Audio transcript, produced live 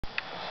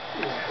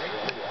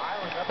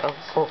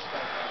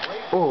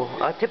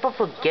I keep on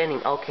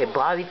forgetting. Okay,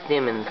 Bobby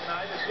Simmons.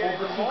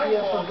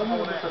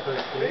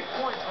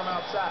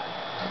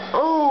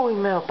 Oh,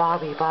 no,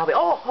 Bobby.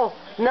 Oh,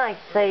 nice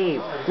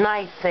save.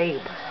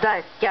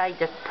 That guy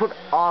just put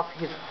off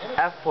his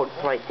efforts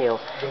right there.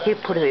 He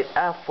put his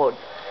effort.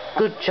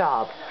 Good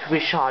job,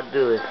 Rashard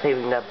Lewis,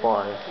 saving that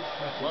ball.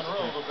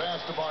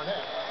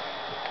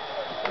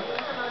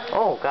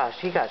 Oh gosh,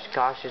 he got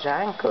his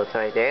ankles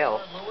right there.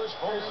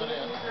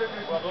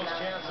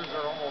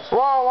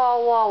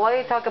 Whoa, why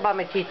are you talking about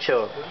my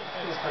teacher?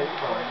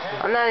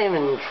 I'm not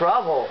even in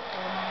trouble.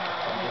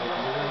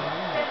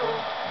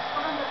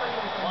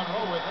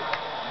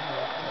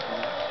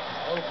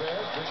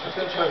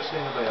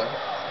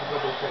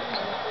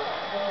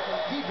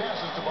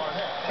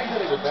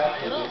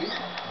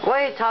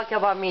 Why are you talking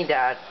about me,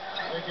 Dad?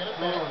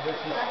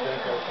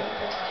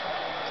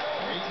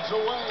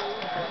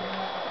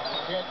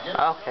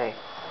 Okay.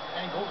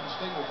 And Golden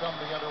State will come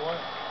the other way.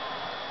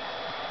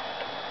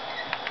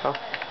 Oh,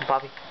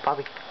 Bobby.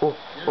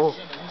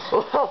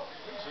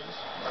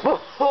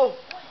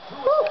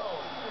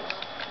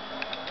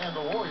 And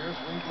the Warriors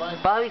lead by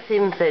Bobby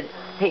Simmons said,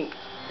 "Hey,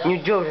 New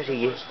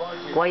Jersey,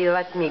 why you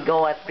let me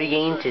go at free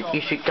agent?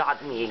 You should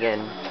got me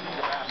again."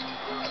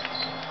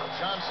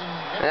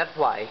 That's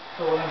why.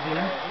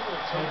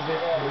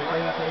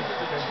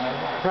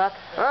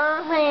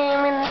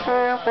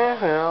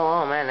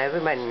 Oh man,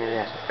 everybody knew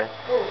that.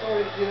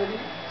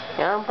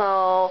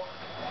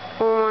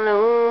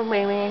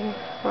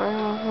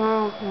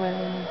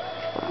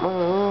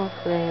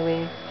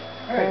 Baby.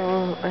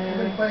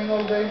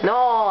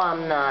 No,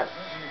 I'm not.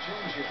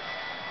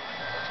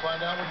 Let's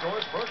find out what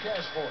Doris Burke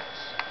has for us.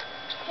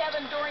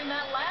 Kevin, during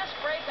that last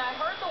break, I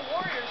heard the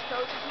Warriors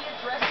coach as he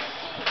addressed his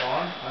team.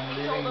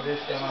 He told them, this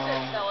is it,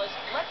 fellas.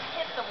 Let's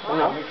hit them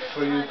right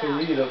for you to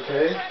read,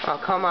 okay? Oh,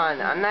 come on.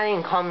 I'm not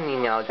in comedy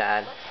now,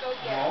 Dad.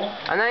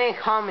 I'm not in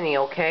comedy,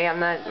 okay? I'm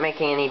not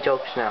making any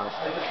jokes now.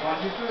 I just want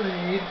you to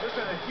read. There's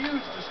been a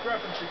huge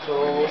discrepancy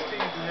between these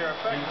teams in their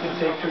effectiveness. You can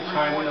take your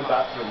time in the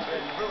bathroom. And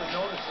you really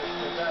notice it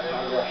at that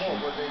end of the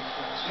floor where they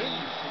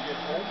continue to get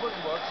open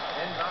looks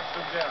and knock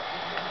them down.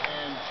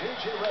 And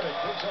J.J. Redick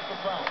picks up the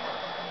foul.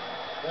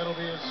 That'll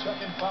be his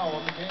second foul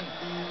of the game.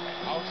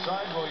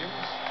 Outside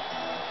Williams.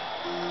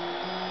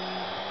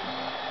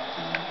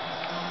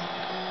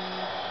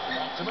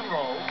 Back to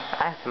Monroe.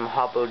 I have some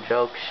hobble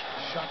jokes.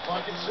 Shot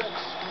clock at 6.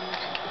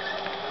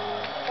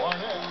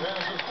 Barnett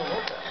passes to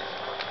Lopez.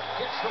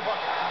 Gets the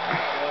bucket.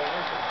 Well,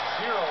 there's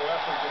zero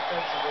effort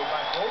defensively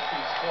by both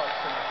these clubs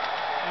tonight.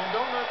 And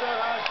don't let that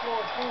high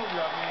score fool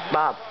you. I mean,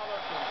 Bob.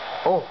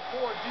 Poor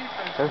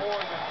defense more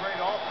than great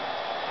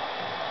offense.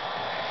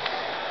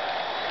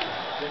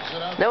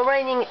 The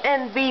reigning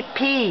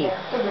MVP.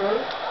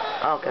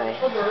 Okay.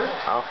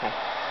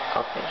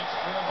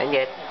 And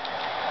yet,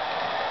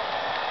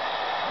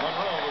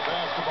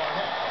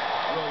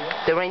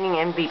 the reigning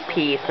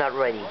MVP is not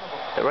ready.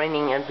 The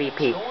reigning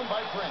MVP.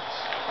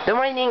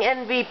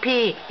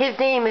 His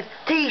name is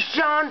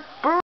Tayshaun Prince.